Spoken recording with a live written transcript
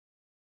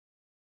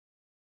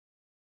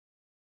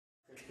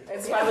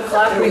It's 5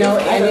 o'clock. We know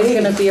Annie's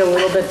going to be a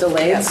little bit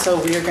delayed,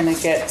 so we are going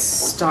to get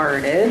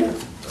started.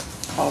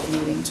 Call the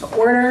meeting to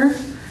order.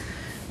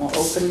 We'll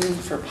open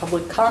for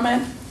public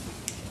comment.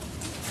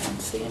 I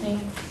don't see any.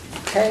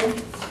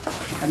 Okay.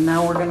 And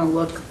now we're going to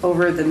look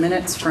over the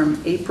minutes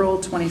from April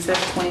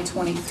 25th,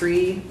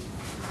 2023.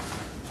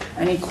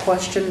 Any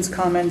questions,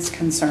 comments,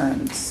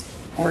 concerns?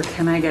 Or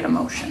can I get a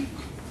motion?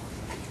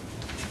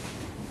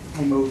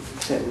 I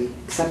move that we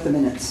accept the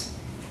minutes.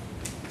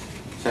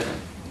 Second.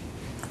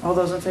 All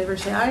those in favor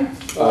say aye.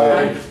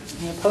 Aye.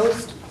 Any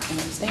opposed? Any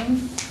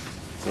abstained?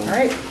 All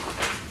right.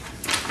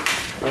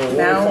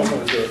 Now. Go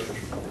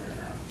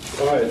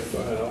ahead,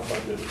 I'll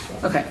find it.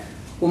 Okay,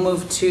 we'll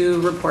move to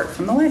report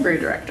from the library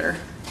director.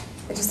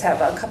 I just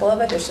have a couple of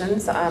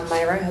additions.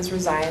 Myra has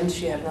resigned.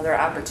 She had another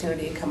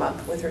opportunity come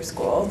up with her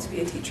school to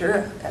be a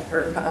teacher at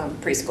her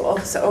preschool.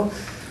 So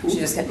she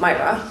just hit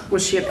Myra.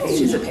 Was she a page?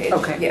 She's a page.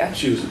 Okay. Yeah.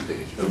 She was a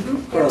page.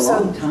 For a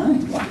long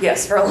time.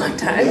 Yes, for a long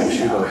time. Was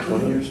she about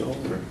 20 years old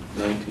or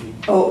 19?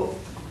 Oh,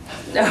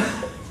 No.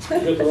 You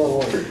got the wrong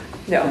one.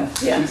 No.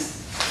 Yeah.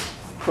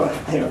 well,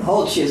 I don't know how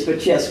old she is,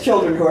 but she has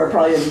children who are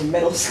probably in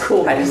middle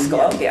school. High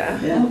school. Yeah.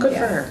 Oh, good for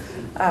Yeah.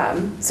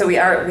 her. So we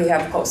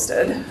have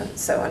posted.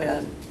 So in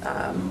a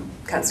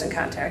constant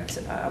contact.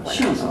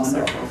 She was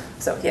wonderful.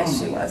 So yes,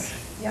 Oh she my was.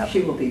 Yep.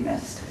 She will be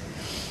missed.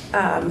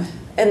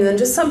 And then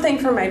just something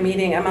for my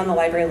meeting, I'm on the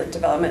Library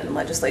Development and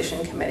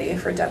Legislation Committee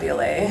for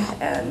WLA,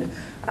 and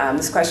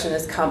this question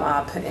has come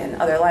up in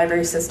other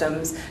library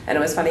systems, and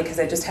it was funny because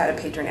I just had a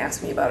patron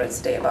ask me about it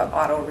today about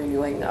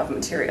auto-renewing of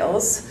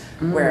materials,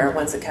 where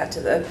once it got to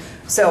the,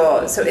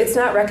 so it's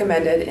not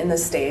recommended in the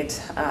state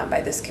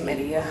by this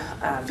committee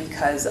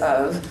because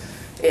of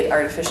it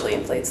artificially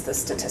inflates the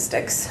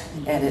statistics,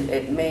 and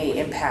it may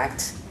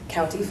impact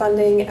county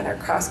funding and our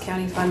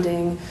cross-county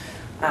funding,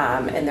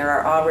 and there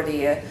are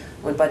already,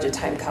 when budget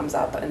time comes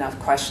up, enough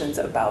questions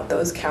about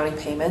those county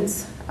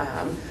payments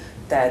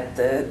that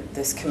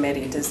this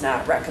committee does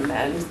not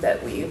recommend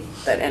that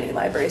any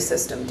library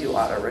system do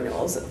auto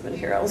renewals of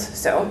materials.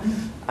 So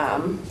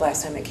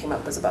last time it came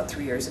up was about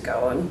 3 years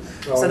ago, and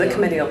so the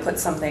committee will put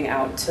something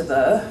out to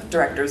the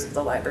directors of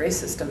the library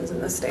systems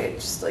in the state,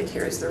 just like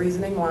here's the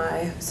reasoning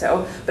why.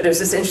 So, but it was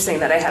just interesting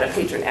that I had a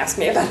patron ask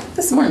me about it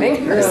this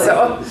morning. Really?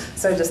 So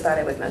I just thought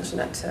I would mention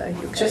it to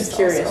you guys. Just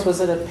curious, also. was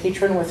it a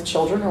patron with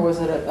children or was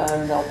it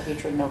an adult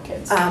patron, no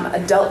kids?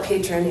 Adult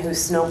patron who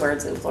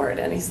snowbirds in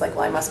Florida, and he's like,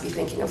 well, I must be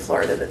thinking of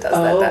Florida that does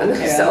that then.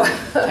 Okay. So,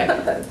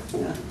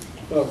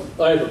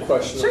 I have a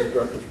question on the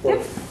director's report.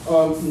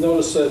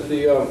 Notice that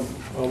we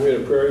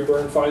had a prairie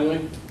burn finally.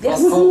 Yes.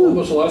 When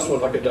was the last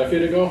one, like a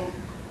decade ago?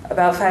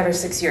 about 5 or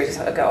 6 years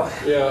ago.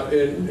 Yeah,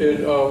 and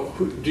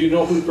do you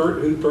know who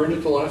burned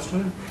it the last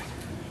time?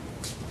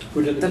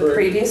 Who did the prairie?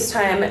 Previous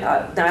time,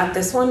 not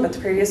this one, but the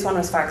previous one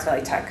was Fox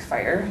Valley Tech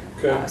Fire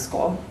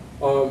School.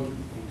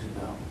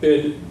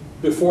 And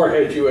before,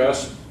 had you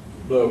asked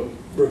the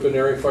Ripon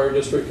Area Fire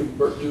District to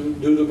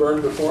do the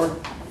burn before?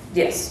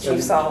 Yes,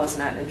 Chief Saul was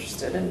not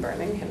interested in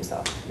burning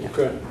himself. Yeah.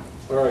 Okay,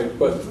 all right,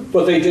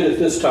 but they did it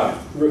this time.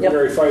 Ripon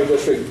Area Fire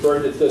District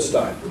burned it this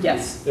time.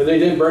 Yes. And they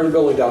didn't burn the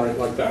building down or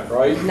anything like that,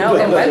 right? No,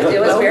 it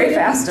was very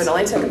fast. It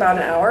only took about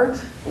an hour.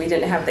 We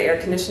didn't have the air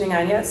conditioning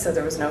on yet, so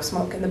there was no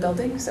smoke in the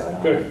building, so it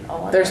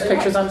all went There's really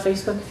pictures well. on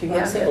Facebook if you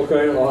want to see it.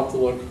 Okay, I'll have to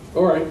look.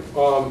 All right.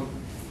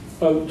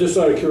 Just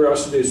out of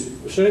curiosity,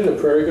 is any of the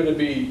prairie going to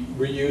be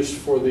reused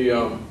for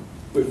the,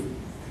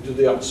 do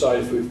the outside,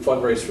 if we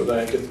fundraise for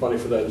that, get money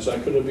for that, is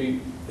that going to be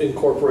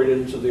incorporated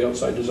into the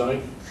outside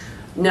design?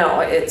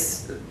 No,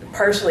 it's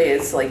partially,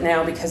 it's like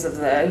now because of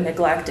the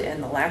neglect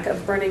and the lack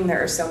of burning,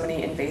 there are so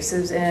many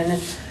invasives in.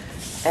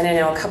 And I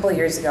know a couple of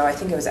years ago, I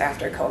think it was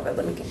after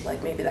COVID,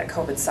 like maybe that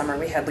COVID summer,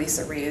 we had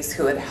Lisa Rees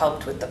who had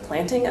helped with the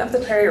planting of the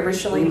prairie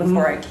originally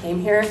before I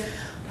came here.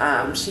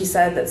 She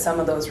said that some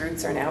of those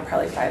roots are now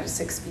probably 5 to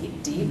 6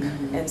 feet deep,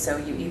 and so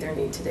you either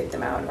need to dig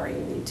them out or you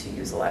need to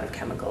use a lot of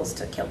chemicals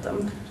to kill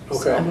them.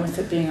 Okay. And with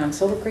it being on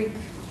Silver Creek?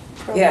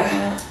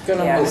 Yeah.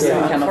 Gonna Yeah, mostly so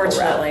chemical route.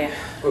 unfortunately,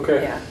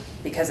 Okay. yeah,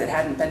 because it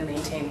hadn't been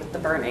maintained with the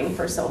burning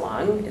for so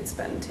long, it's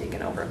been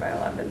taken over by a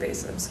lot of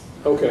invasives.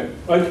 Okay.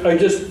 I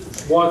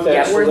just want that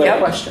Yeah, so we're, that yep,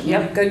 question.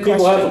 Yep, good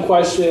people have a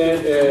question.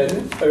 question,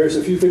 and there's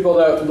a few people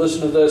that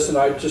listen to this, and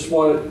I just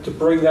wanted to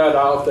bring that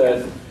out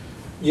that,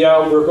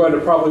 yeah, we're going to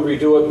probably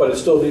redo it, but it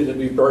still needs to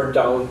be burned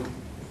in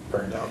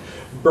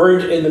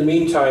the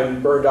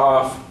meantime, burned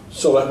off,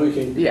 so that we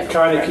can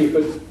kind of keep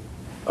it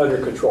under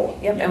control.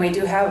 Yep, and we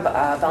do have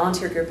a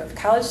volunteer group of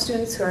college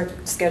students who are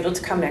scheduled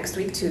to come next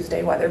week,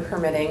 Tuesday, weather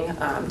permitting,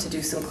 to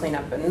do some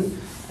cleanup and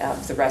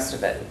the rest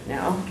of it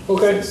now.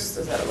 Okay.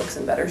 So that it looks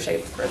in better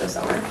shape for the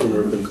summer.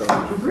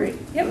 Great.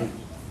 Yep.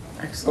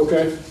 Excellent.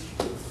 Okay.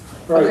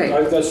 All right,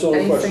 Okay. that's the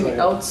only question I Anything have.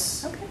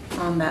 else Okay.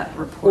 on that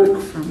report? Oh,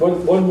 From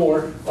one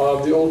more.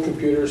 The old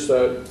computers,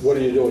 what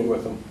are you doing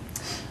with them?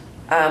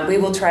 We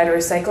will try to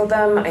recycle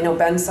them. I know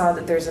Ben saw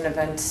that there's an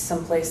event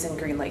someplace in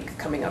Green Lake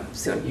coming up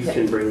soon. You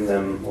can bring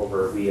them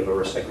over. We have a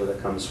recycler that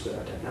comes with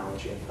our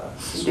technology at the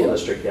school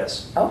district,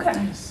 yes. Okay.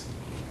 Nice.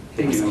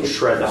 They do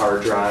shred the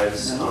hard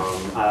drives.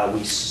 No.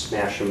 We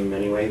smash them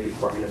anyway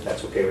beforehand, if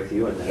that's okay with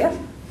you, and Yeah. then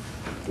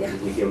Yeah.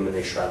 we give them and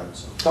they shred them,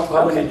 so.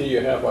 How many Okay. do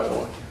you have, by the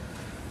way?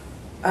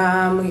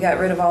 We got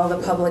rid of all the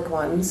public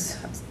ones,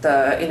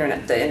 the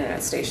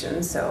internet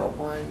stations, so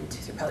 1, 2,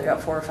 3, probably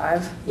about 4 or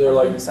 5. They're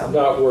like So,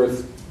 not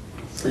worth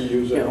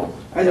reusing? no.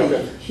 Are they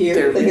Okay. here?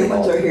 They're The new really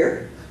ones are old.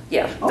 here?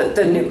 Yeah, Oh.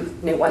 the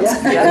new ones.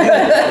 Yeah.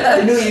 Yeah.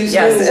 The new used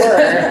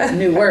Yes.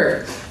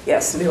 Newer.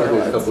 Yes, newer Probably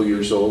a ones. couple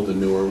years old, the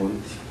newer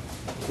ones.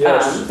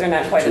 Yes. They're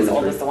not quite 2 as or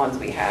old 3. as the ones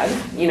we had.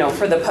 You know,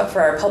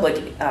 for our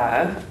public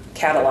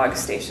catalog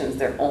stations,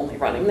 they're only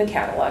running the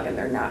catalog and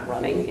they're not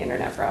running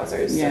internet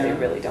browsers, so they Yeah.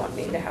 really don't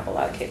need to have a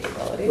lot of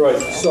capability. Right,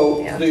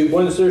 so yeah. the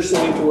ones they're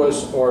sending to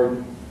us are,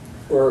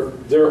 or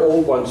they're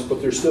old ones,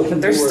 but they're still newer.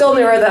 But they're still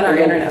newer than our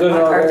internet, Than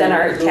or than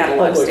our old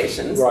catalog public.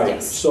 stations. Right,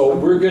 Yes. so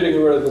we're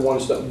getting rid of the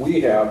ones that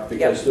we have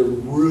because they're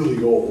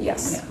really old.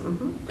 Yes. Yeah.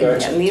 Mhm.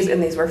 Okay.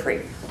 And these were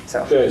free,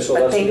 so. Okay, so But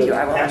that's thank good. you,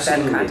 I will have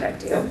Ben Absolutely.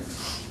 contact you.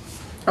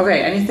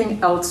 Okay, anything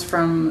else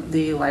from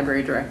the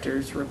library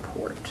director's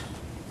report?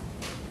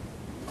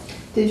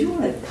 Did you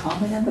want to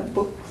comment on the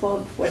book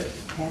club? What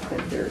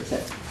happened there? Is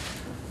that?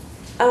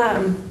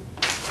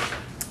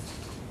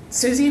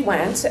 Susie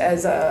went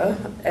as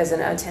an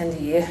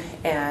attendee,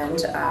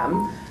 and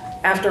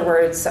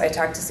afterwards I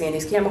talked to Sandy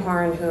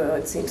Scamahorn, who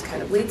it seems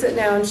kind of leads it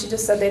now, and she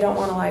just said they don't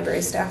want a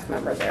library staff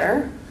member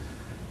there.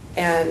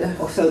 And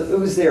Oh, so it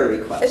was their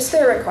request? it's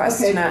their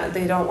request, Okay.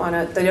 they don't want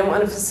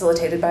it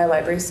facilitated by a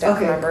library staff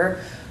Okay. member.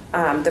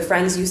 The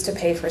Friends used to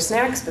pay for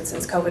snacks, but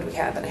since COVID we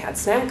haven't had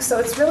snacks, so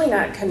it's really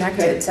not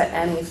connected Okay. to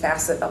any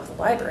facet of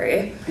the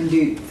library. And do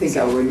you think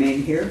they'll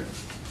remain here?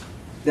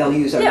 They'll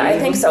use our Yeah, I name?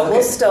 think so. Okay.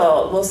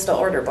 We'll still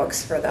order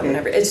books for them and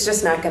Okay. it's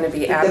just not gonna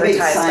be But the big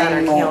advertised on our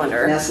sign won't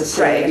calendar.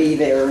 necessarily Right. be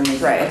there or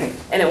anything? Right, Okay.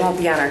 and it won't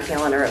be on our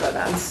calendar of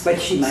events. But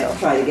she might So-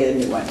 try to get a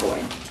new one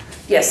going.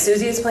 Yes,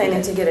 Susie is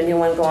planning to get a new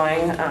one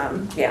going.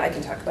 Yeah, I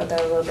can talk about that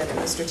a little bit in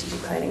the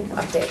strategic planning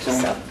update,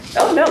 so.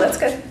 Oh, no, that's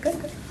good, good.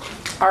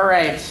 All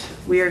right,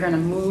 we are going to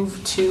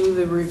move to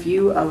the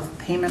review of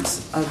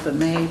payments of the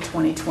May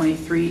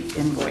 2023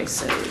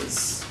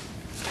 invoices.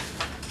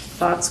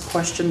 Thoughts,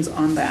 questions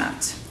on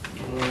that?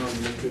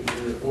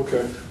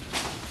 Okay.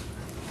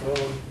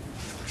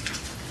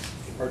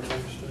 Part-time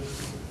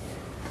staff.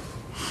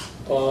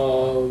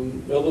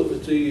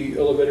 The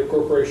elevator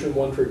corporation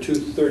one for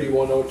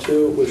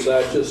 23102, was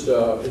that just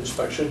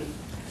inspection?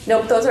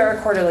 Nope, those are our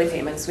quarterly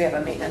payments. We have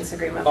a maintenance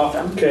agreement with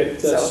them. Okay,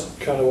 that's So,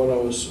 kind of what I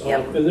was,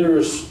 Yep. and there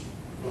was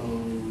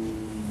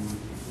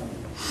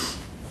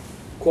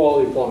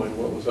quality plumbing,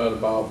 what was that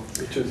about,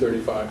 the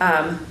 235?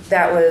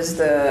 that was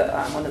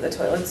one of the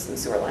toilets and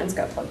sewer lines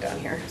got plugged down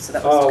here, so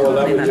that was Oh, to well,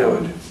 that clean would that do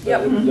out. it.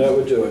 Yep. That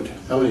would do it.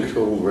 How many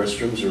total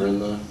restrooms are in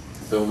the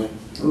building?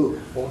 Ooh,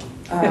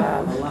 Um,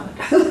 a lot.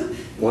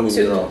 One in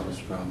 2. your office,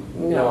 probably.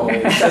 No,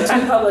 No. so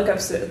 2 public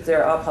upstairs,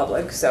 they're all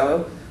public,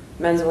 so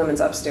men's and women's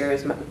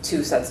upstairs,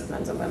 2 sets of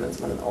men's and women's,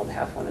 one in the old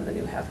half, one in the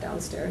new half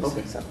downstairs,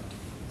 Okay. so.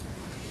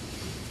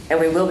 And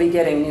we will be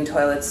getting new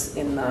toilets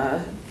in the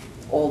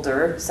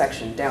older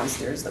section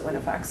downstairs that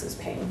Winnifox is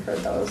paying for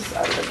those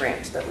out of the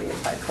grant that we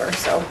applied for,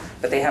 so,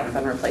 but they haven't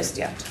been replaced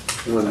yet.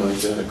 When might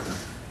that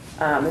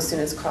occur? As soon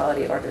as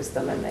quality orders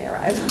them and they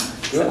arrive,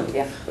 so, Good.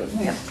 yeah,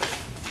 yeah.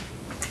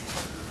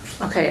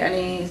 Okay,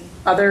 any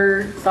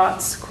other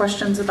thoughts,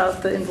 questions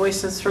about the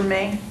invoices from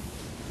May?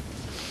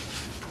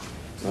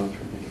 Not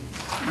for me.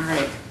 All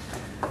right,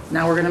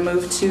 now we're going to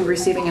move to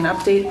receiving an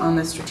update on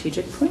the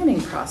strategic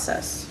planning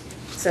process.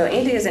 So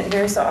Andy isn't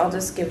here, so I'll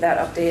just give that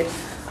update.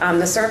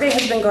 The survey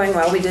has been going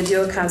well. We did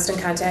do a constant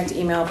contact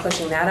email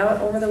pushing that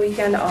out over the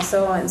weekend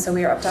also, and so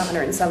we are up to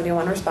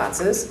 171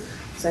 responses.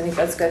 So I think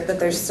that's good, but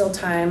there's still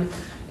time.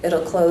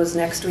 It'll close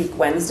next week,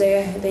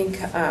 Wednesday, I think.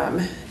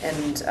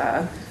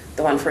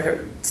 The one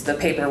for the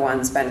paper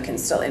ones, Ben can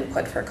still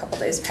input for a couple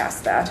days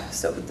past that.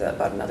 So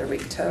about another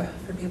week for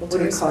people to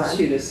Would it respond. cost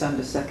you to send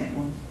a second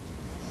one?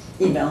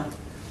 Email?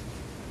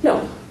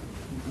 No,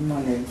 I'm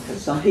wondering,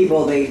 because some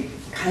people, they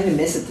kind of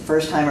miss it the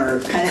first time or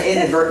kind of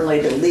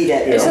inadvertently delete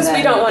it. It's and just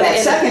we then don't wanna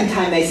that second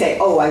time they say,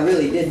 oh, I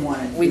really did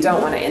want it. we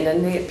don't want to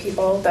inundate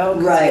people though,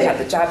 because Right. we have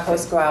the job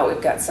post go out.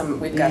 We've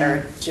got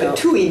our But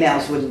 2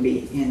 emails wouldn't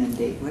be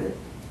inundate, would it?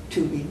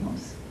 2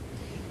 emails?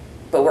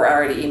 But we're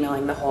already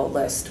emailing the whole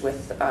list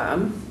with,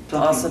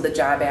 also the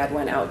job ad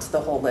went out to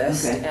the whole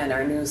list, Okay. and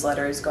our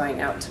newsletter is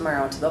going out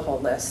tomorrow to the whole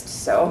list,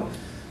 so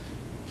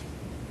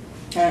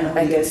I don't know, I what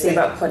do you can guys see think?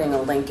 about putting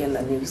a link in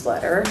the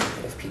newsletter,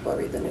 if people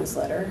read the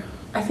newsletter,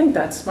 I think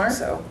that's smart.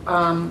 so.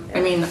 I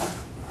mean,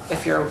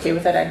 if you're okay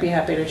with it, I'd be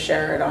happy to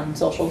share it on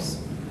socials,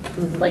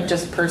 like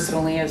just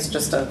personally as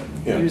just a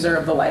Yeah. user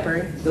of the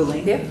library. The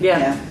link? Yeah.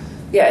 Yeah.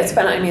 Yeah, it's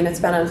been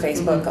on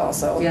Facebook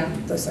also, Yeah.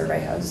 the survey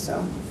has,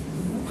 so.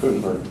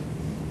 Couldn't hurt.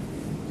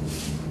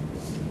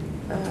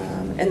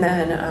 And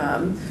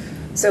then,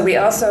 so we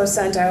also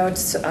sent out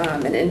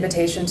an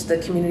invitation to the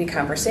community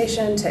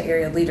conversation to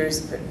area leaders,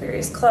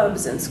 various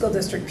clubs and school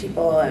district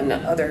people and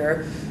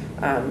other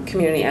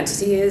community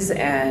entities.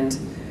 And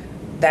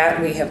that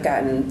we have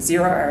gotten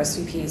 0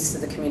 RSVPs to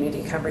the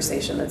community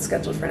conversation that's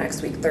scheduled for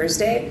next week,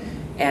 Thursday.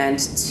 And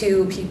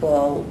 2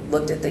 people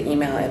looked at the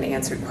email and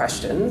answered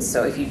questions.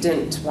 So if you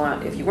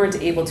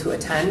weren't able to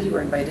attend, you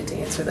were invited to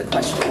answer the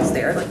questions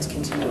there, like to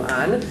continue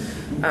on.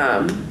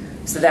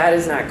 So that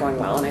is not going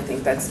well, and I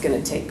think that's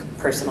going to take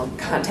personal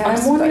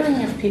contact. I'm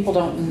wondering if people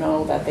don't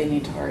know that they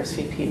need to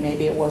RSVP.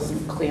 Maybe it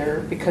wasn't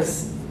clear,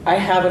 because I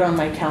have it on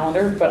my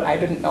calendar, but I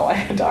didn't know I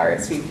had to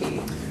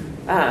RSVP.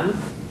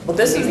 Well,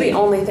 this is the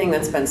only thing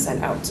that's been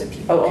sent out to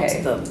people, Okay.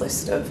 to the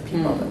list of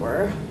people that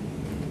were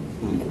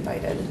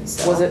invited.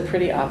 So. Was it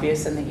pretty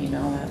obvious in the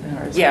email that an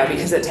RSVP? Yeah,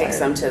 because it takes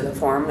them to the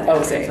form that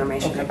has Okay,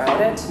 information okay.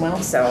 about it.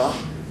 Well. So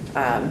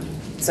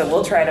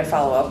we'll try to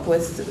follow up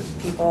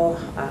with people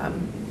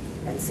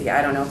and see.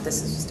 I don't know if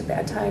this is just a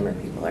bad time or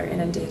people are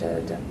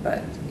inundated,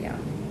 but yeah.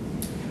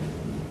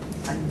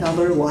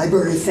 Another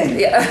library thing.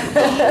 Yeah.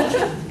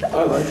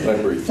 I like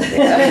library.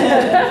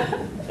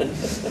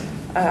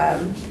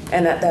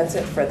 And that's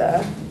it for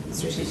the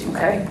strategic Okay.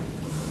 plan.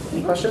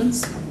 Any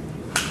questions?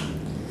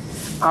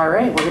 All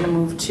right, we're going to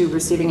move to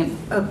receiving an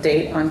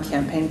update on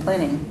campaign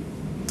planning.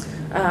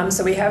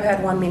 So we have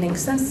had one meeting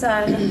since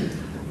then.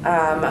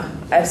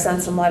 I've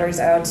sent some letters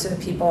out to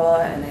people,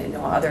 and I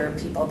know other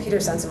people. Peter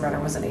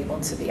Sensenbrenner wasn't able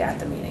to be at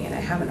the meeting, and I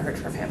haven't heard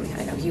from him.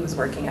 I know he was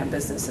working on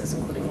businesses,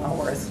 including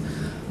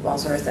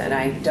Walsworth, and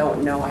I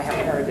don't know, I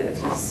haven't heard if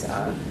he's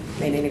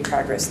made any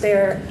progress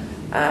there.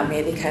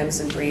 Mandy Kimes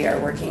and Bree are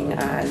working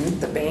on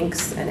the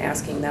banks and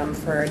asking them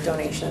for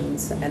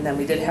donations. And then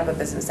we did have a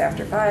business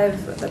after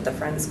 5 that the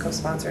Friends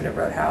co-sponsored at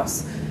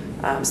Roadhouse.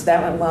 So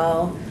that went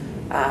well.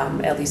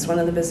 At least one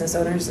of the business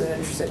owners is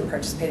interested in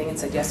participating and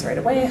said yes right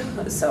away.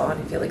 So I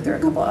feel like there are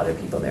a couple other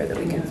people there that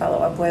we can follow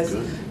up with.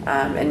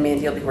 And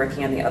Mandy will be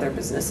working on the other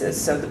businesses.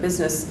 So the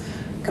business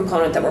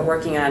component that we're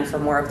working on for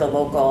more of the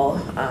local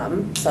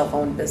cell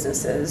phone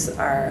businesses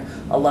are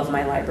a Love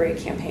My Library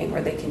campaign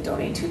where they can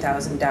donate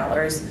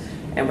 $2,000.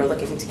 And we're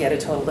looking to get a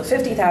total of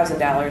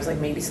 $50,000, like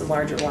maybe some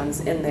larger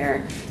ones in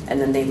there,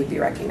 and then they would be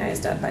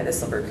recognized by the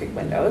Silver Creek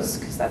windows,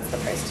 because that's the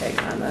price tag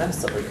on the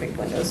Silver Creek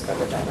windows for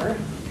the donor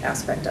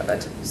aspect of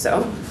it.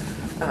 So,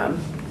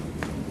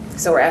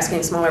 so we're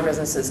asking smaller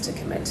businesses to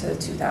commit to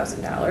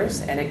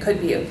 $2,000, and it could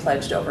be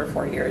pledged over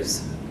 4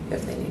 years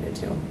if they needed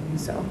to.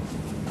 So.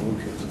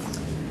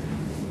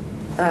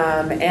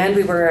 And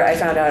I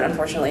found out,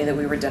 unfortunately, that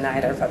we were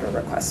denied our federal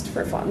request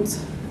for funds.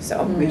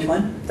 So. Which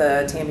one?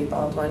 The Tammy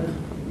Baldwin,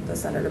 the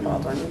Senator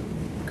Baldwin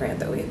grant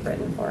that we had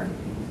written for.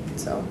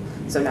 So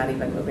not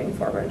even moving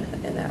forward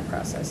in that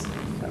process. So.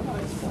 I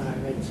thought I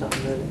read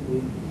something that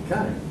we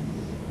got it.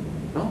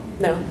 No?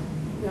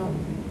 No.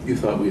 You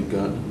thought we'd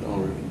gotten it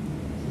already?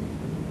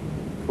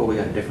 Well, we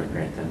got a different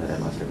grant then that I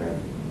must have read.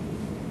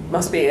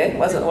 Must be it.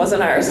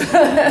 Wasn't ours.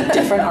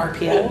 Different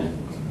RPO.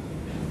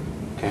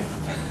 Okay,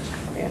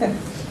 Yeah.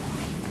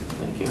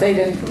 thank you.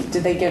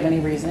 Did they give any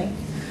reasoning?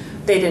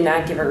 They did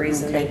not give a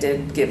reason. Okay. They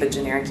did give a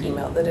generic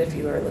email that if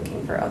you were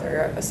looking for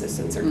other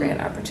assistance or grant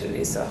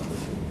opportunities, so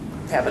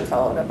haven't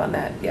followed up on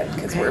that yet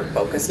because we're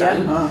focused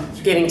on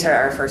getting to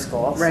our first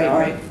goal. Right, so,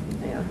 right.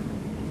 Yeah.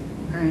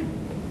 All right.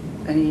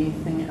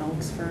 Anything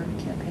else for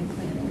campaign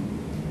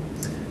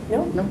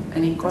planning? No.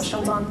 Any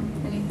questions on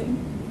anything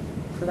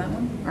for that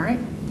one? All right.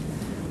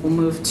 We'll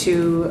move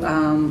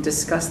to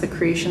discuss the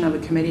creation of a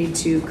committee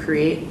to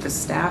create the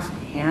staff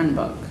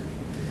handbook.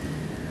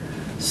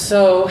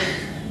 So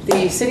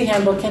the city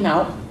handbook came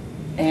out,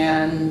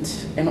 and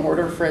in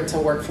order for it to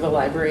work for the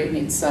library, it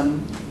needs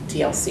some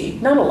TLC.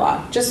 Not a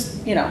lot,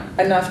 just,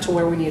 enough to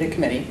where we need a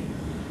committee.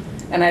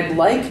 And I'd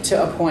like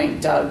to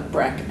appoint Doug,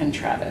 Breck, and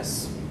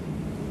Travis.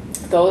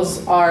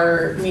 Those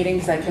are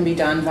meetings that can be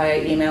done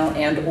via email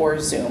and or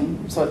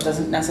Zoom, so it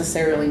doesn't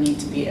necessarily need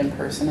to be in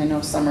person. I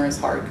know summer is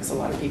hard because a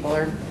lot of people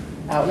are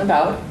out and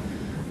about.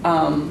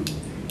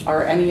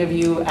 Are any of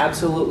you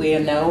absolutely a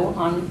no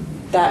on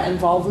that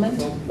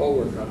involvement? I'll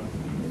work on it.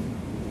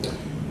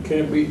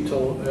 Can't wait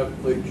until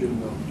late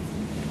June though.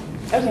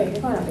 Okay,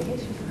 you're going on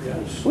vacation.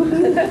 Yes.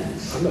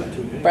 Woohoo. I'm not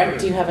doing it. Breck,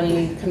 do you have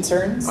any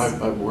concerns?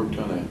 I've worked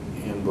on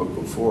a handbook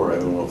before. I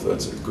don't know if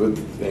that's a good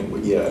thing,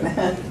 but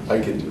yeah, I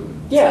can do it.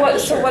 Yeah,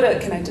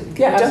 Can I jump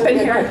in absolutely.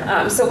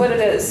 here? So what it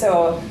is,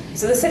 so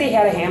the city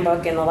had a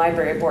handbook and the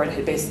library board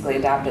had basically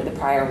adopted the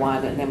prior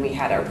one, and then we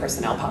had our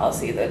personnel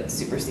policy that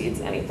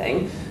supersedes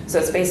anything. So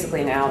it's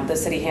basically now the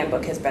city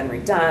handbook has been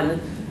redone.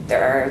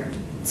 There are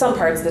some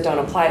parts that don't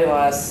apply to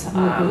us,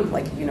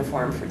 like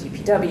uniform for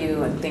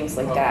DPW and things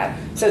like that.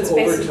 So it's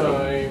basically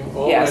overtime,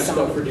 all that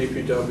stuff for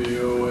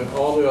DPW, and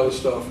all the other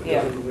stuff, it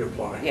doesn't really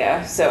apply.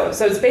 Yeah, so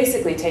it's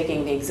basically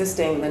taking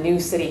the new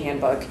city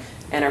handbook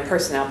and our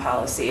personnel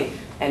policy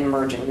and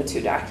merging the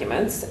two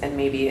documents and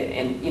maybe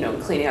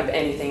cleaning up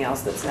anything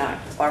else that's not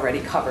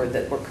already covered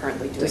that we're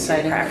currently doing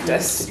in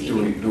practice. Do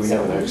we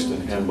have an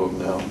extant handbook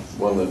now?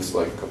 One that's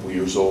like a couple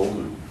years old?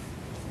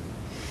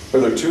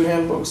 Are there two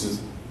handbooks?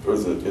 Or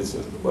is it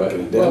like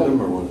an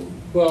addendum or one?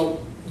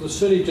 Well, the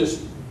city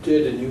just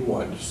did a new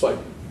one, just like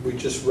we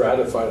just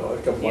ratified it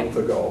like a month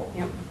ago.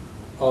 Yep.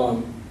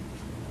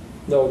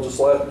 No,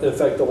 in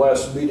fact, the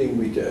last meeting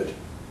we did,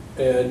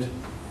 And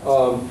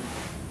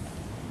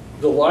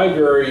the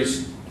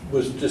libraries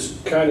was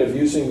just kind of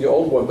using the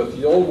old one, but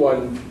the old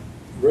one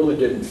really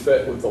didn't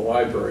fit with the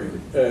library.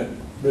 And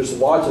there's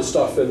lots of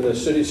stuff in the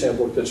city's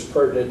handbook that's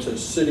pertinent to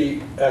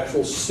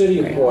actual city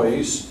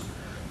employees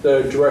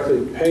that are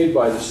directly paid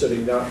by the city,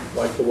 not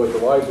like the way the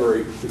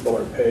library people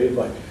are paid,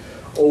 like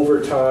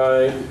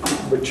overtime,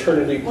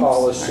 maternity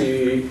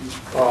policy.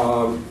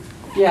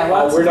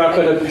 We're not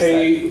going to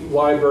pay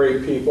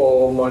library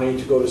people money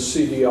to go to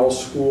CDL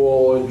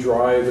school and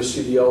drive a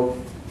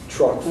CDL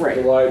truck for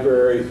the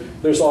library.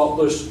 So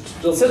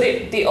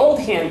the old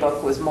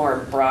handbook was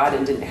more broad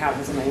and didn't have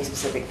as many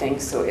specific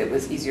things, so it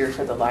was easier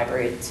for the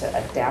library to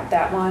adapt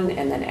that one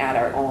and then add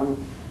our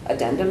own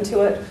addendum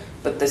to it.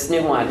 But this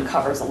new one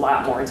covers a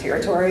lot more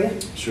territory.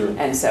 Sure.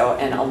 And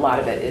a lot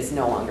of it is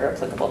no longer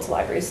applicable to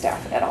library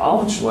staff at How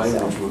all. much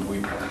language would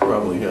we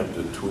probably have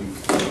to tweak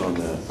on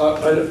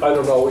that? I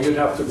don't know, you'd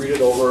have to read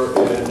it over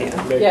and make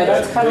that. Yeah,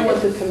 that's kind of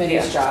what the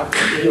committee's job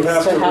is. You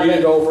have to read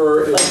it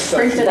over in like,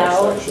 print section it by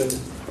out.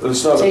 section.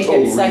 It's not a Take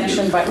total it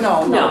section read. by,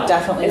 no,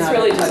 definitely not. It's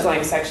really just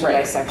going section by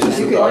Right.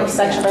 section. Going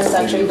section by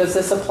section, does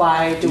this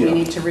apply? Do we Yeah.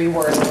 need to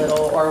reword a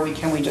little, or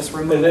can we just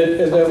remove And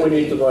it? then we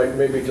need to like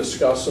maybe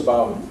discuss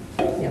about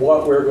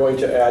what we're going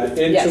to add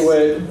into Yes.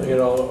 it, you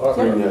know.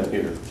 Bring that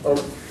here.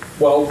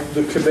 Well,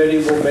 the committee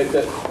will make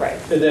that, Right.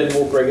 and then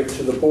we'll bring it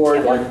to the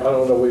board, like, I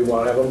don't know, we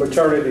want to have a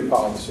maternity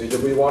policy, do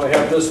we want to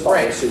have this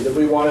policy, do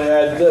we want to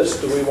add this,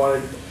 do we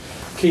want to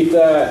keep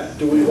that,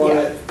 do we want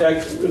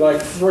to,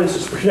 like, for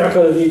instance, we're not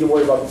going to need to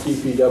worry about the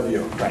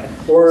DPW. Right.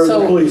 Or the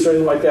So- police or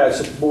anything like that,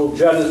 so, well,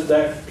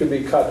 that could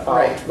be cut out,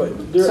 Right.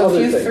 but there are So other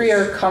if you things. three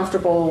are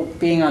comfortable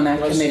being on that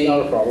That's committee,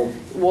 not a problem.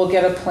 we'll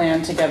get a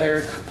plan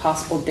together,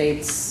 possible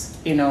dates,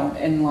 you know,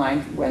 in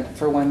line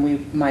for when we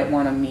might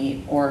want to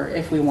meet, or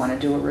if we want to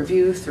do a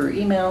review through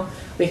email,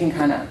 we can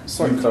kind of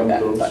sort You through come that.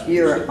 those. But-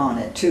 You're on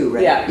it too,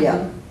 right? Yeah. Yeah.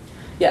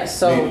 Yeah,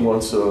 so. Meet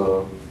once,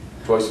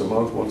 twice a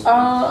month, once a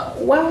month?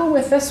 Well,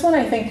 with this one,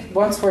 I think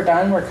once we're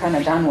done, we're kind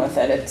of done with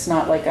it. It's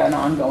not like an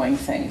ongoing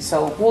thing.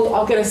 So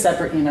I'll get a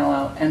separate email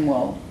out and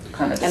we'll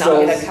kind of. And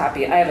I'll get a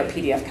copy. I have a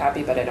PDF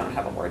copy, but I don't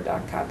have a Word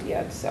doc copy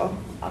yet, so.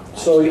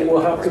 So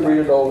we'll have to read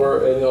it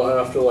over and you'll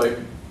have to like,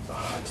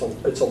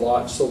 it's a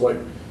lot, so like,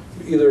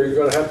 either you're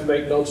gonna have to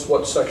make notes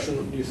what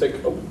section you think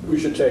we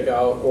should take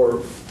out, or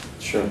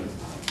Sure.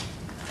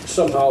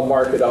 somehow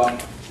mark it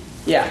up,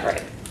 Yeah.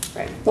 Right,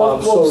 right.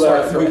 We'll so sort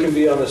that through we it. can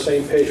be on the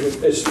same page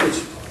with, it's,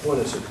 what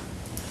is it?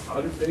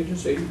 100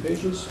 pages, 80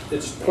 pages?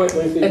 It's quite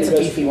lengthy. It's a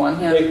because beefy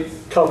one, yeah. It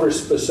covers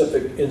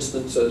specific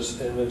instances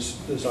and it's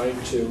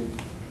designed to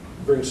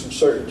bring some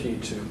certainty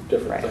to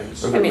different Right.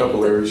 things. Are there I a mean,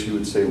 couple areas you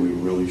would say we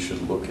really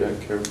should look at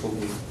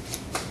carefully?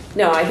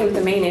 No, I think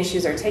the main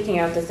issues are taking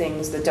out the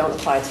things that don't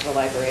apply to the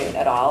library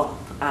at all.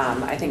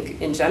 I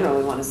think in general,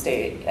 we want to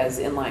stay as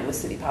in line with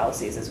city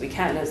policies as we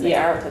can, as they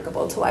Yeah. are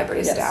applicable to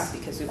library Yes. staff,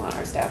 because we want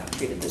our staff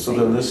treated the So same.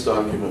 then this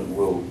document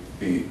will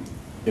be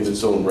in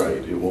its own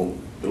right,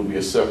 it'll be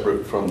a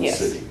separate from the Yes.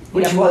 city.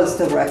 Which Yep. was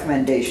the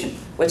recommendation.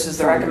 Which is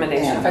the From-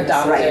 recommendation yeah. from the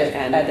Adopt city, it,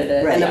 and, edit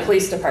it. and the Yeah.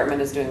 police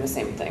department is doing the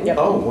same thing. Yep.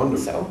 Oh,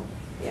 wonderful. So,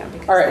 yeah.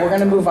 because All right, they we're have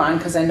gonna to- move on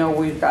because I know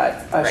we've got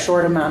a Right.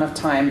 short amount of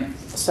time.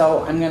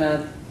 So I'm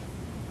gonna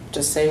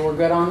just say we're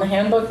good on the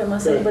handbook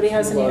unless Okay, anybody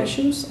has move any on.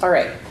 issues. All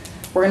right,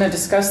 we're gonna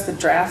discuss the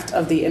draft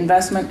of the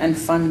investment and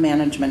fund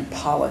management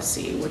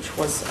policy, which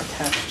was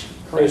attached.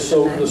 Okay, correct,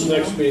 so in that this email.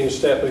 next meeting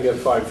is happening at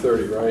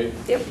 5:30, right?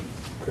 Yep,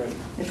 Okay.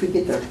 If we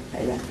get there,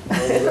 maybe. Well,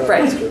 we're gonna have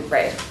right, to.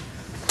 right.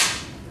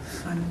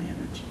 Fund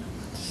management.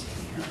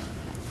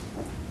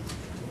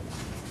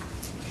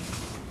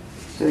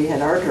 So we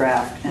had our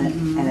draft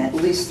and at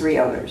least 3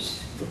 others.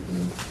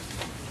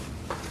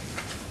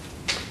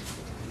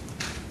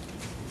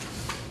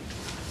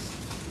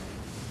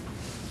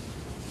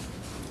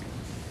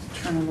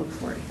 Trying to look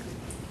for it.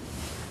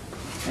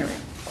 There we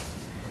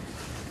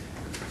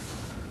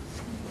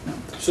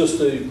go. Is this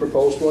the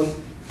proposed one?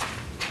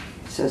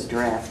 It says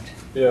draft.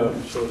 Yeah,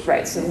 so it's.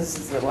 Right, so this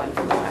is the one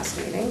from the last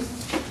meeting.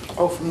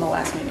 Oh, from the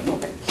last meeting,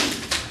 okay.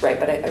 Right,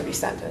 but I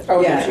resent it.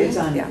 Oh, Yeah, did you? it's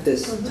on Yeah.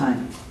 this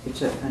time.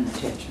 It's an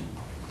attachment.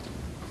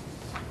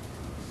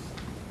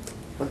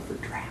 Look for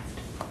draft.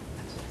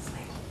 That's what it's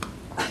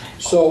labeled.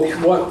 So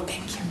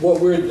what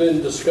we're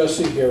then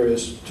discussing here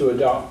is to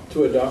adopt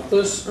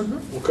this?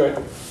 Okay,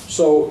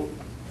 so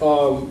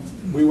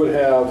we would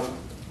have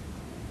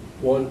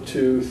 1,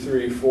 2,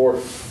 3, 4,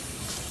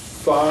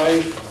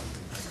 5,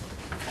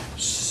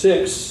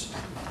 6,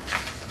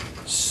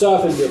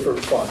 7 different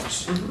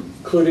funds,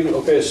 including,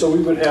 okay, so we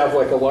would have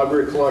like a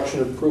library collection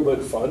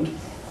improvement fund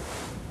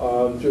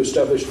to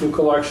establish new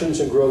collections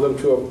and grow them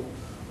to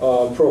a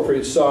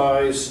appropriate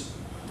size,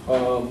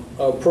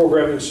 a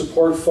programming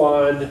support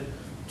fund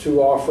to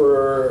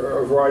offer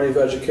a variety of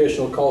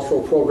educational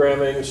cultural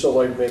programming, so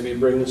like maybe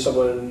bring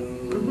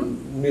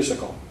someone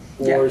musical,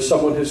 or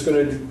someone who's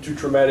going to do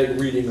dramatic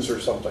readings or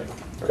something,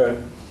 okay?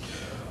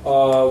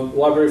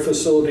 Library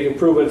facility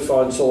improvement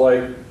fund, so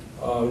like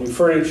new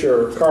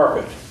furniture,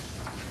 carpet,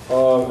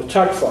 a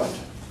tech fund,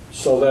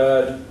 so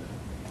that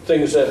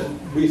things that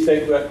we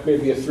think that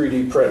maybe a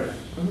 3D printer,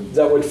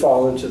 that would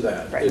fall into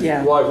that. Right. If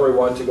Yeah. the library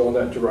wanted to go in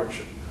that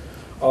direction.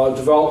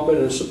 Development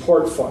and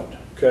support fund,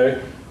 okay?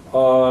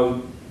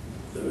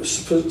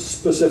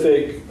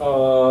 Specific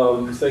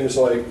things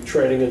like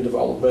training and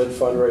development,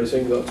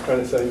 fundraising, those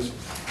kind of things.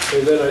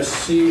 And then I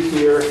see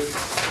here,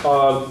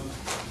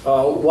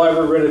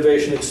 library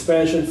renovation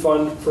expansion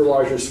fund for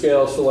larger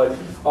scale. So like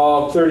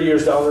 30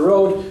 years down the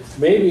road,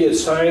 maybe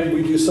it's time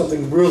we do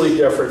something really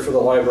different for the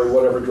library,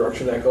 whatever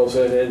direction that goes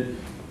in. And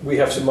we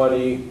have some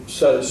money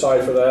set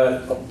aside for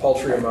that, a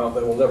paltry amount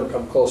that will never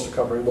come close to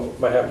covering what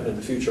might happen in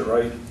the future,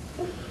 right?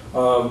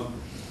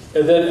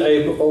 And then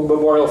a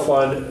memorial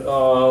fund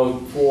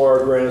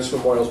for grants,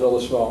 memorials, and other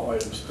small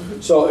items.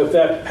 So if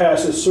that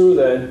passes through,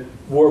 then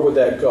where would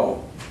that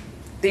go?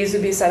 These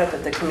would be set up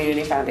at the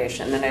community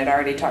foundation, and I'd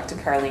already talked to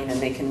Carlene, and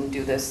they can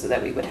do this so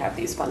that we would have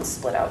these funds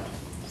split out.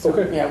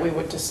 Okay. Yeah, we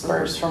would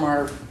disperse from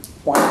our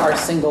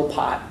single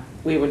pot.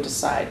 We would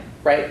decide,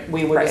 right?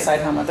 We would Right.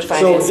 decide how much. The So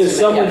finance if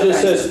someone committee,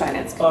 just yeah, the says,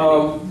 finance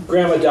committee.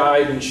 grandma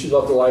died and she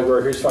loved the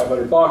library, here's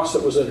 $500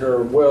 that was in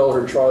her will,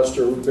 her trust,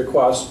 or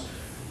bequest,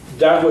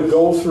 that would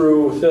go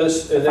through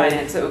this and then.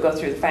 Finance, it would go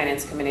through the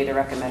finance committee to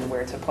recommend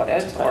where to put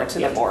it, or to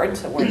the board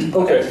to where to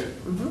put Okay, it.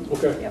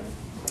 okay. Yep.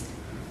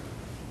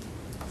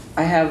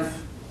 I have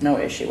no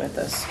issue with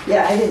this.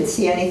 Yeah, I didn't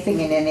see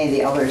anything in any of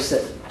the others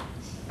that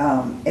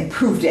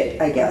improved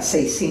it, I guess.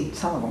 They seemed,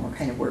 some of them were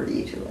kind of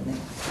wordy too. And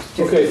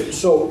they- Okay,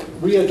 so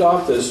we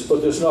adopt this,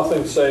 but there's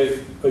nothing, say,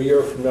 a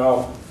year from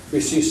now,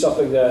 we see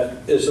something that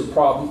is a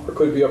problem, or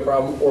could be a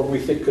problem, or we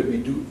think could be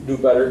do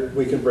better,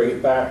 we can bring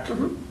it back.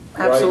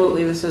 Right?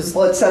 Absolutely, this is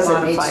Well, it says it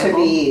needs to modifiable.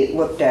 be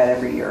looked at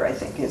every year, I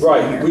think, is in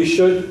Right, here. we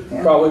should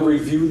Yeah. probably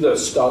review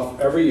this stuff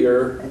every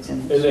year. It's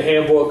in- In the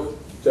handbook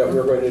that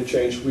we're going to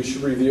change, we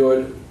should review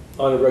it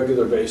on a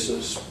regular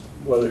basis,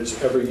 whether it's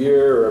every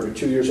year or every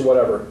 2 years or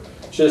whatever,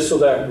 just so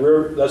that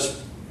that's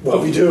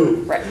what we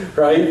do, Right.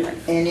 right?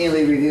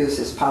 Annually reviews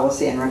this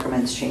policy and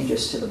recommends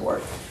changes to the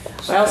board.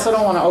 I also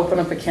don't want to open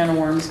up a can of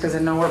worms because I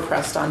know we're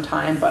pressed on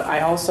time, but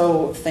I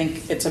also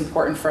think it's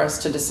important for us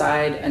to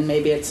decide, and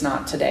maybe it's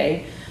not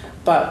today,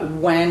 but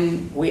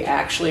when we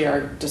actually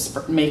are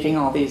making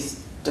all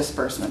these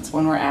disbursements,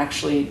 when we're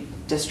actually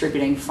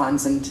distributing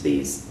funds into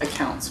these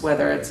accounts,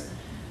 whether it's,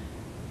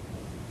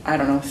 I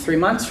don't know, 3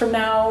 months from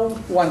now,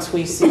 once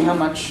we see how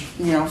much,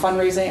 how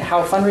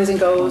fundraising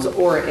goes,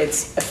 or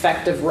it's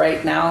effective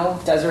right now,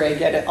 Desiree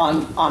get it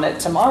on it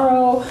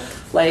tomorrow.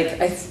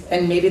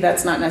 And maybe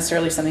that's not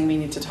necessarily something we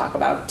need to talk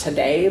about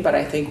today, but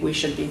I think we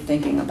should be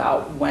thinking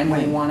about when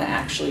we want to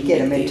actually Get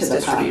make them into these the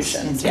pots.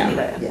 distributions. into Yeah.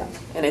 the- Yeah.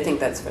 And I think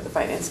that's for the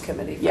finance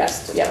committee Yes,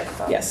 first to yeah, talk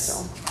about.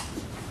 yes.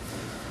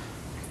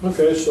 So.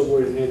 Okay, so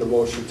we need a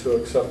motion to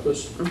accept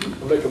this.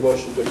 I'll make a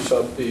motion to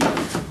accept the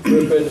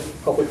Ripon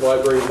Public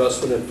Library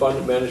Investment and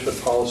Fund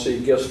Management Policy,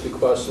 gifts,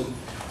 bequests,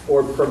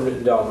 or permanent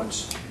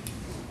endowments.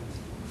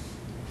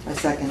 A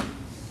second.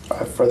 I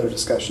have further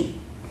discussion.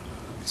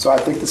 So I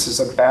think this is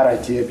a bad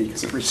idea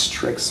because it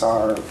restricts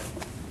our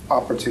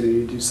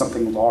opportunity to do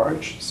something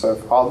large. So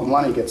if all the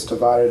money gets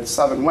divided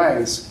 7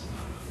 ways,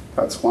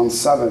 that's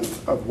 1/7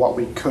 of what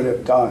we could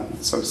have done.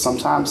 So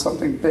sometimes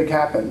something big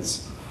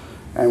happens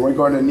and we're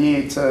going to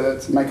need to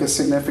make a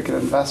significant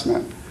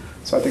investment.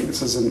 So I think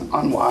this is an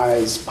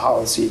unwise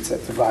policy to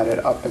divide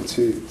it up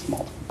into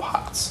multiple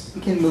pots.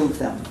 We can move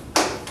them.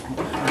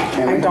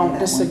 I don't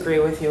disagree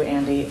with you,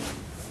 Andy.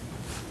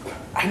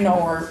 I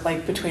know we're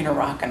like between a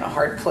rock and a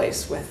hard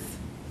place with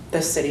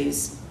the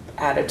city's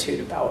attitude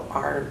about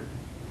our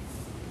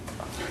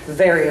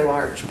very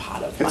large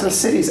pot of It's money. the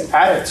city's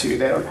attitude.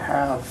 They don't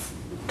have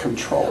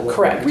control.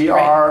 Correct. We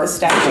right. are The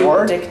statute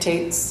board,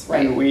 dictates,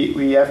 right? and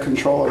we have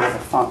control over the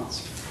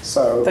funds.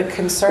 So The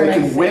concern, they I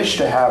can think- wish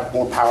to have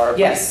more power,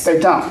 Yes. but they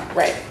don't.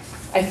 Right.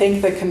 I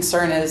think the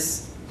concern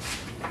is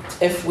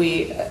if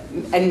we,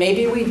 and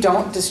maybe we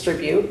don't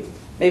distribute,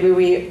 I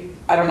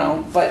don't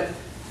know, but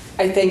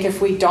I think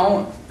if we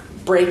don't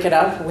break it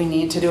up, we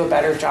need to do a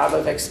better job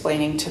of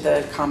explaining to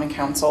the Common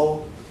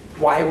Council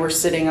why we're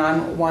sitting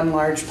on one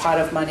large pot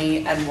of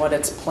money and what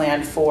it's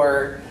planned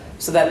for,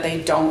 so that they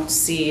don't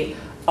see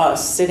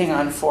us sitting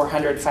on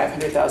 $400,000,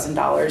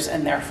 $500,000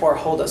 and therefore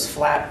hold us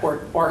flat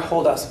or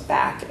hold us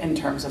back in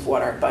terms of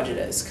what our budget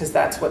is, because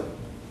that's what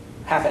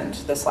happened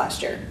this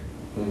last year.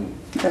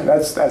 Yeah,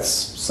 that's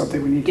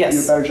something we need to do a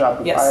Yes. better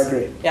job of. Yes. I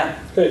agree. Yeah.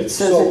 Okay, It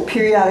says so, that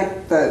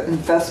periodic, the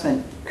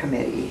investment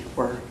committee,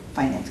 or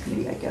finance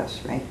committee, I guess,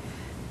 right?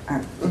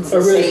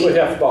 everybody would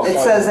have about It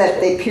 5. says that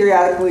they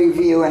periodically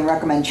review and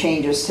recommend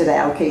changes to the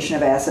allocation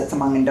of assets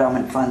among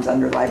endowment funds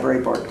under library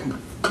board.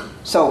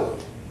 So,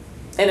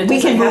 And it We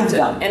doesn't can have move to,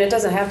 them. and it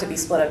doesn't have to be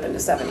split up into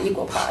 7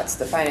 equal pots.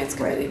 The finance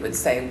committee would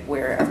say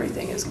where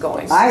everything is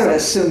going. I would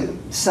assume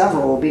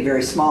several will be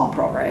very small,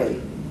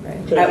 probably. Right.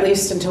 Okay. At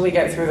least until we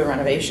get through the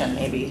renovation,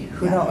 maybe.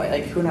 Who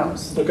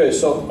knows? Okay,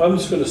 so I'm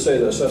just going to say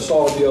this. I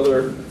saw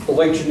the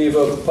Lake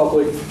Geneva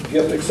Public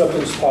Gift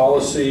Acceptance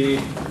Policy.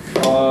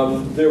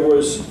 There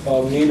was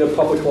Nina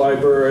Public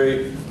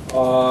Library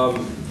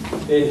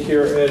in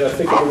here, and I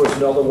think there was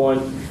another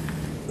one.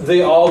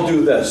 They all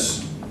do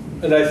this.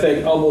 And I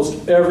think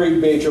almost every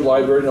major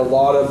library and a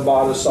lot of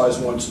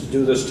modest-sized ones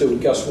do this too.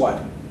 Guess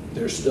what?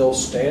 They're still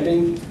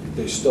standing,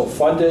 they're still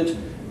funded,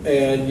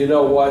 and you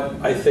know what?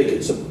 I think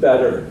it's a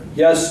better.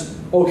 Yes,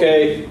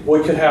 okay,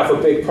 we could have a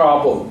big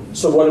problem.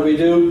 So what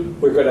do?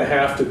 We're gonna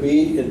have to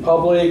be in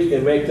public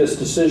and make this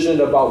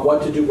decision about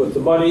what to do with the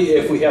money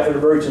if we have an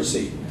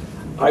emergency.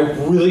 I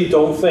really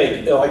don't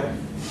think, like,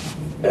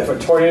 if a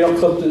tornado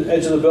clipped the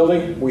edge of the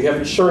building, we have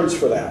insurance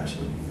for that,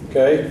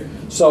 okay?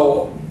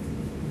 So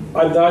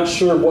I'm not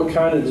sure what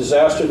kind of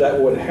disaster that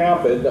would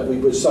happen that we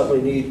would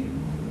suddenly need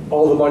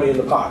all the money in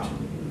the pot.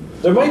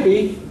 There might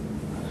be.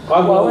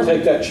 I'm willing to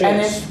take that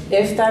chance. And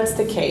if that's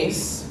the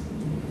case,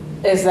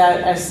 is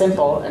that as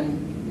simple,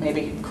 and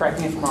maybe correct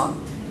me if I'm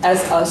wrong, as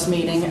us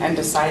meeting and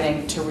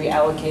deciding to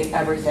reallocate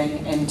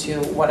everything into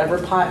whatever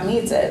pot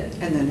needs it?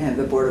 And then have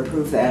the board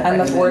approve that.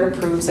 And the board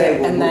approves they it,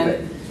 will and move then,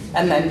 it.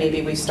 and then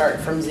maybe we start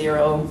from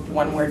zero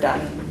when we're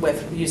done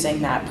with using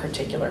that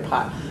particular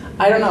pot.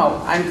 I don't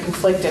know, I'm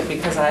conflicted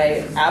because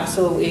I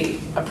absolutely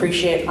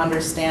appreciate,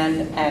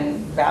 understand, and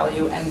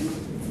value, and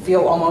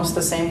feel almost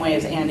the same way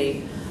as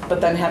Andy. But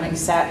then having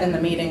sat in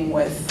the meeting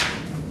with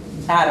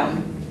Adam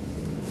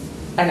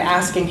and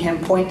asking him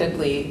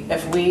pointedly,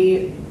 if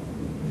we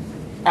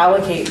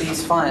allocate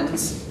these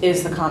funds,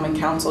 is the Common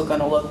Council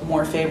gonna look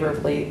more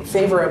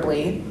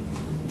favorably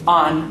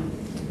on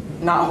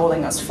not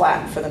holding us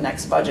flat for the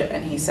next budget?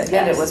 And he said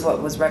yes. And it was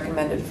what was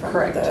recommended from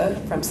Correct.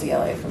 from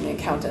CLA, from the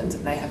accountant,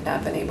 and I have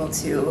not been able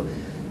to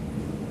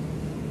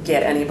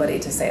get anybody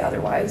to say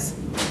otherwise.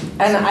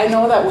 And I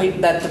know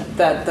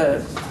that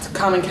the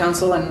Common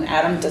Council and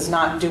Adam does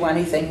not do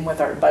anything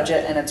with our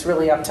budget, and it's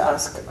really up to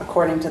us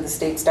according to the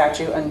state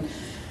statute, and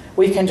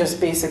we can just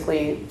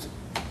basically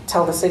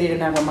tell the city to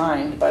never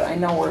mind, but I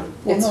know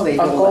it's a They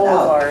goal dole it of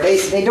out.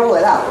 ours. They dole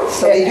it out,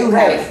 so they do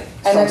Right. have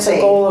And some it's a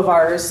say. goal of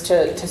ours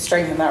to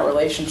strengthen that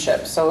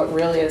relationship, so it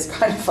really is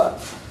kind of a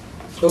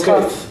Okay,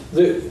 tough.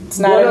 it's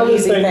not an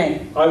easy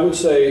thing. I would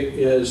say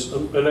is,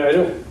 and I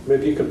don't,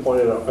 maybe you can point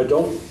it out, I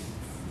don't,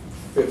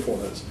 we have 4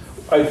 minutes.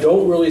 I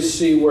don't really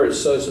see where it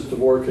says that the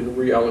board can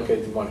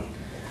reallocate the money.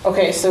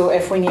 Okay, so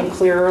if we need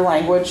clearer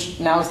language,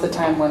 now's the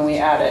time when we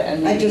add it,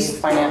 and maybe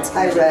finance.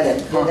 I read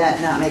it, did that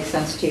not make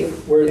sense to you?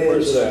 Where's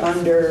it at? It's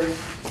under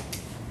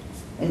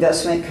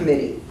investment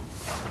committee.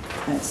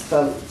 And it's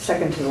the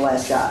second to the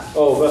last dot.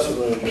 Oh,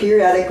 investment manager.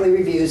 Periodically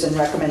reviews and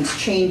recommends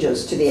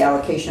changes to the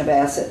allocation of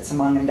assets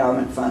among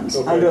endowment funds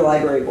Okay. under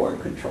library board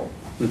control.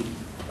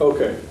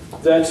 Okay,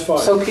 that's fine.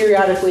 So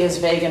periodically is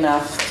vague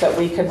enough that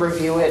we could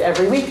review it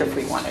every week if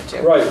we wanted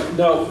to. Right,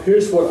 now,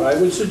 here's what I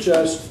would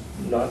suggest,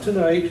 not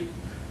tonight,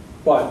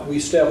 but we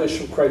establish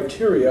some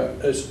criteria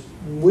as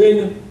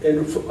when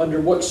and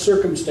under what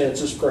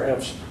circumstances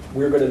perhaps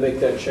we're gonna make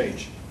that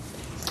change.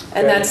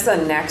 And Okay. that's the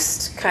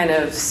next kind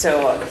of,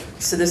 so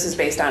this is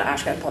based on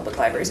Oshkosh Public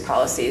Library's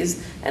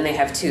policies, and they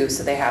have 2,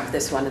 so they have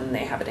this one and then they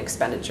have an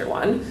expenditure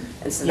one.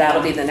 And so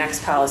that'll be the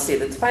next policy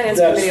that the finance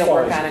That's committee will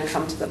work fine. on and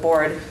come to the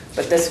board,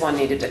 but this one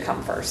needed to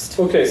come first.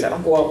 Okay, So,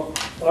 well,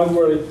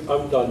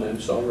 I'm done then,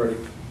 so I'm ready.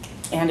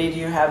 Andy, do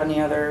you have any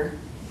other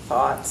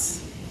thoughts?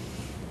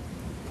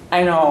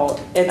 I know,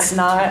 it's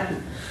not,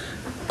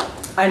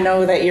 I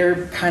know that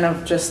you're kind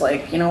of just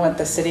like, you know what,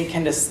 the city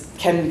can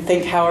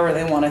think however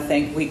they want to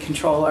think. We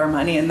control our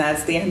money and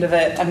that's the end of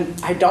it. And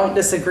I don't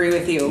disagree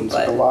with you, That's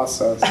what the but law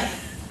says.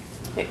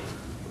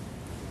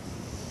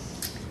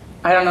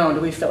 I don't know, do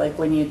we feel like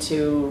we need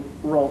to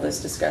roll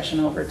this discussion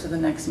over to the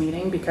next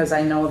meeting? Because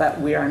I know that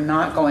we are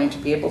not going to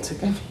be able to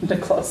convene a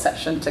closed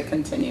session to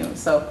continue.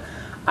 So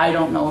I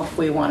don't know if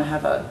we want to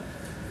have a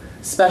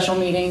special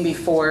meeting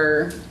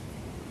before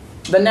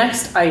the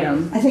next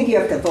item. I think you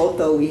have to vote,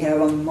 though. We have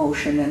a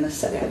motion and a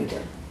second.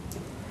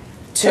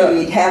 So To,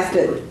 we'd have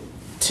to, Or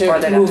to they'd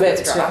have move to it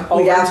withdraw. to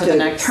we'd over have to the to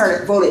next.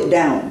 vote it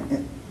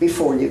down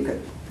before you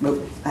could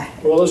move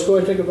it. Well, let's go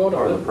ahead and take a vote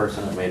Or on the it.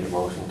 person that made the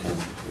motion can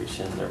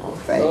rescind their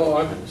motion. Right. No,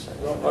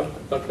 I'm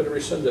not gonna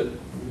rescind it,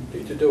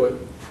 need to do it.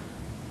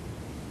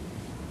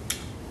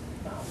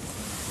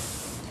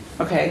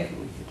 Okay.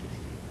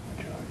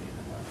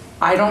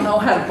 I don't know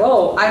how to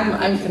vote.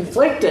 I'm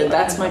conflicted.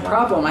 That's my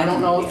problem. I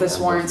don't know if this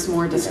warrants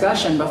more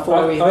discussion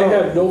before we I vote.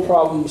 have no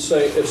problem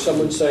saying, if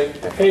someone's saying,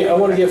 hey, I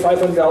want to give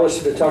 $500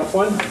 to the tuck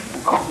fund,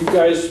 you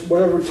guys,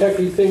 whatever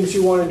techie things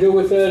you want to do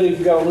with it, if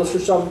you got a list or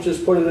something,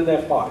 just put it in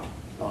that pot,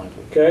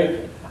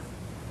 okay?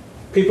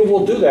 People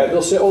will do that.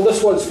 They'll say, oh,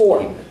 this one's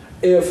for it.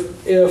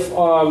 If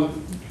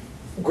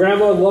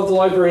grandma loved the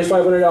library, is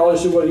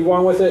 $500, do what you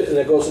want with it, and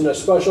it goes in a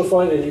special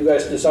fund, and you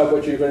guys decide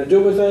what you're going to do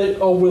with it.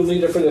 Oh, we'll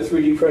need it for the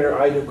 3D printer.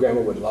 I knew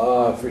grandma would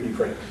love 3D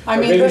printing. I Or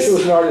mean, maybe this- she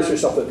was an artist or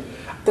something.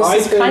 This I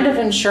is think- kind of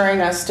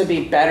ensuring us to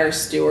be better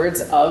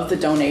stewards of the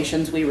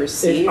donations we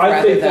receive I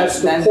rather think than. that's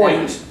the than-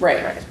 point.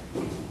 Right.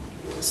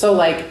 So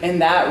like in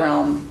that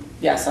realm,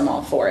 yes, I'm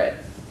all for it.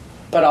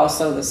 But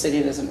also the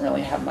city doesn't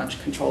really have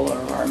much control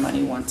over our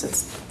money once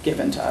it's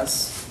given to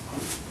us.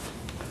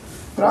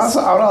 But also,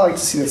 I would like to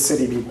see the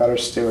city be better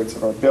stewards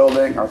of our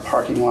building, our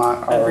parking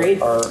lot,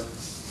 Agreed. our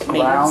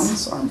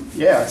grounds.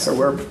 Yeah, so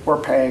we're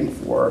paying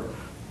for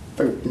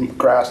the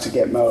grass to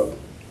get mowed.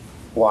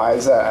 Why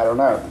is that? I don't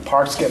know.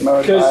 Parks get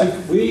mowed.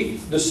 Because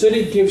the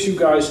city gives you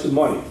guys the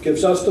money,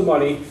 gives us the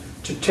money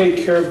to take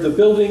care of the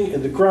building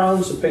and the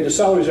grounds and pay the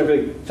salaries and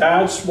everything.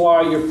 That's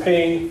why you're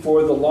paying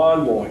for the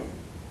lawn mowing.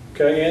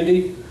 Okay,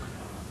 Andy?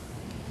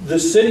 The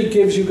city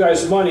gives you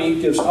guys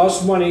money, gives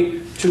us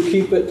money to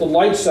keep the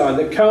lights on.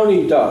 The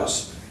county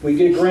does. We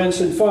get grants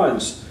and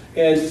funds.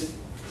 And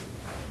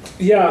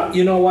yeah,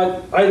 you know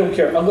what? I don't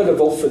care. I'm going to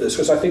vote for this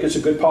because I think it's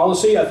a good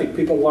policy. I think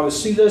people want to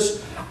see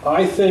this.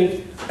 I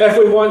think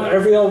every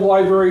other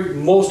library,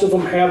 most of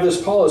them have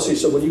this policy.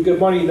 So when you get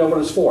money, you know what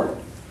it's for.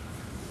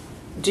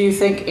 Do you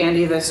think,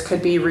 Andy, this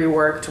could be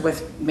reworked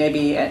with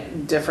maybe a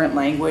different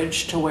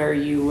language to where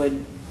you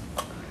would?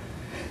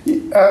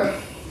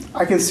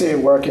 I can see it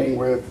working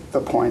with the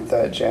point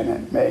that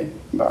Janet made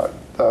about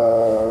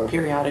the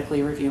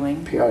Periodically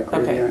reviewing? periodic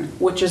Okay, reviewing.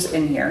 which is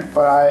in here.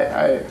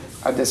 But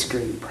I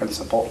disagree in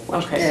principle.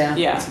 which Okay, Yeah.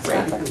 yeah,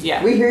 right,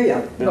 yeah. We hear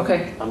you. Yeah,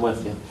 Okay. I'm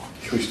with you.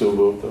 Should we still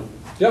vote though?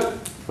 Yep.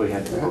 We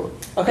had to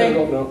vote I Okay,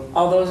 don't know.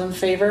 all those in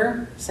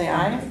favor, say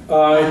aye.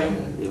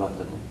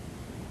 reluctantly.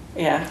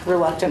 Yeah,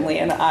 reluctantly,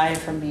 an aye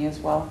from me as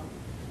well.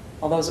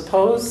 All those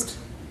opposed?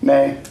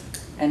 Nay.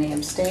 Any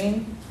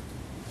abstain?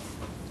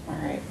 All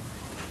right.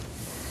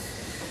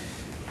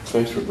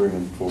 Thanks for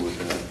bringing forward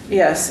that.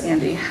 Yes,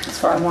 Andy,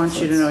 I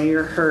want you to know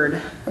you're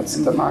heard, That's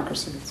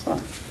democracy. It's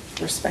fine.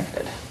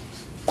 respected.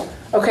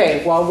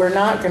 Okay, well, we're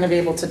not going to be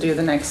able to do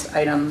the next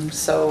item,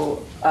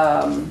 so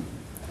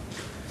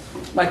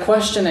my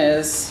question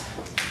is,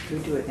 Do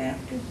we do it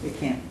after? We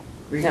can't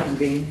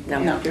reconvene No.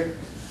 after?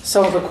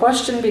 so the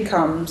question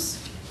becomes,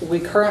 we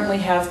currently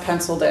have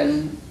penciled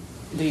in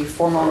the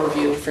formal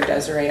review for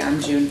Desiree on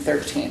June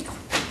 13th.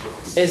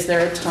 Is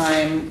there a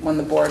time when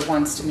the board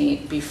wants to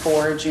meet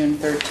before June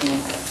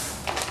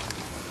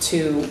 13th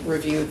to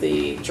review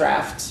the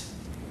draft,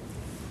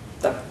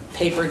 the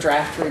paper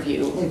draft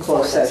review? In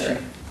closed for Desiree?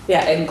 session.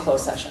 Yeah, in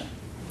closed session.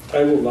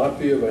 I will not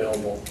be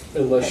available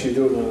unless you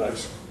do it in the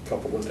next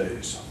couple of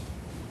days.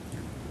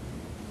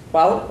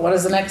 Well, what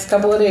does the next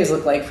couple of days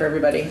look like for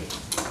everybody?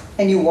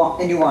 And you want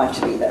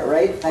to be there,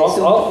 right? I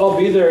assume- I'll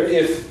be there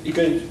if you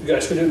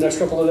guys can do it the next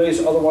couple of days,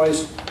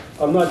 otherwise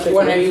I'm not taking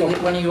When are it you,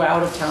 from when are you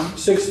out of town?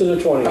 6th to the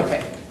 20th.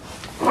 Okay.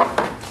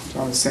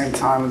 On the same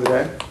time of the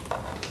day.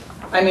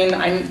 I mean,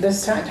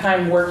 this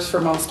time works for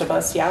most of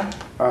us, yeah?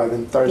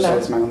 Then Thursday No.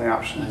 is my only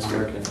option. I'm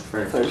working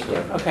for Thursday.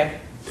 Okay.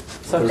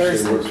 So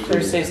Thursday works for me.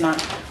 Thursday's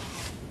not,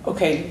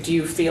 okay, do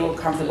you feel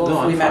comfortable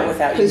No, if we I'm met fine.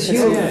 without you? Because Since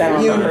you've been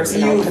on the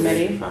personnel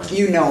committee?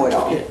 You know it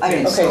all. I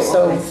mean, Okay,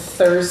 so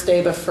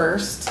Thursday the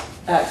 1st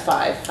at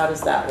 5, how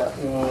does that look?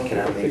 Can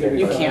I make it? it?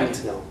 You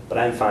can't. No, but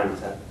I'm fine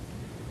with that.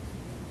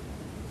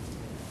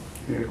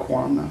 You need a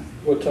quorum then.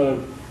 What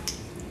time?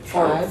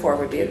 4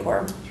 would be a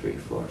quorum. 3,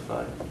 4,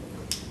 5.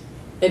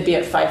 It'd be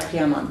at 5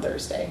 PM on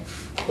Thursday.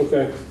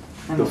 Okay.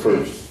 The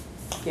first.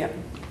 Yep.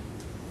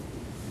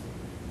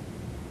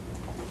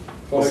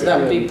 So that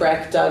would be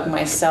Breck, Doug,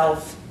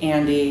 myself,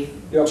 Andy,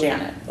 Yep.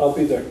 Janet. I'll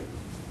be there.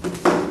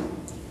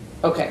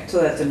 Okay,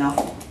 So that's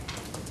enough,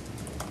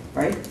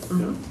 right?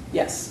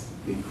 yes.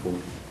 Before.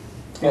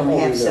 We only I'll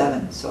have be there.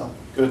 7, so.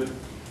 Good.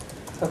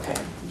 Okay,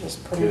 I'm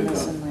just putting Good.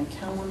 this in my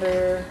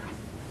calendar.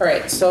 All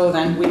right, so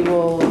then we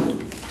will,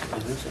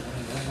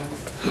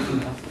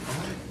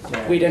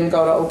 we didn't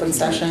go to open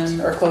session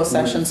or closed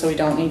session, so we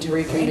don't need to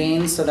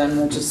reconvene, so then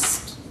we'll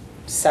just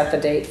set the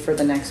date for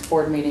the next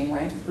board meeting,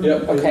 right?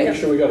 Yep, I'm Okay. pretty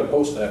sure we gotta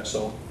post that,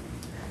 so.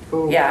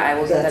 Yeah, I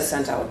will get that That's-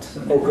 sent out.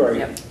 Oh, great.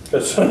 Yep.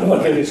 That's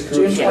not any June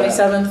screws.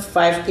 27th,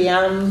 5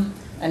 PM,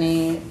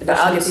 any But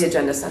I'll get the additions?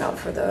 agenda sent out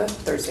for the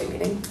Thursday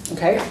meeting.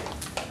 Okay,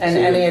 and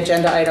So- any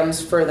agenda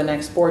items for the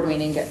next board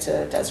meeting get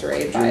to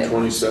Desiree by June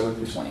 27th,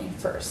 you said?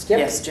 21st. Yep,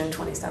 Yes, June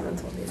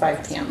 27th will be.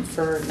 5 PM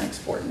for next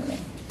board meeting.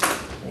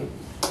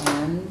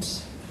 And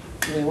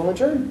we will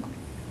adjourn.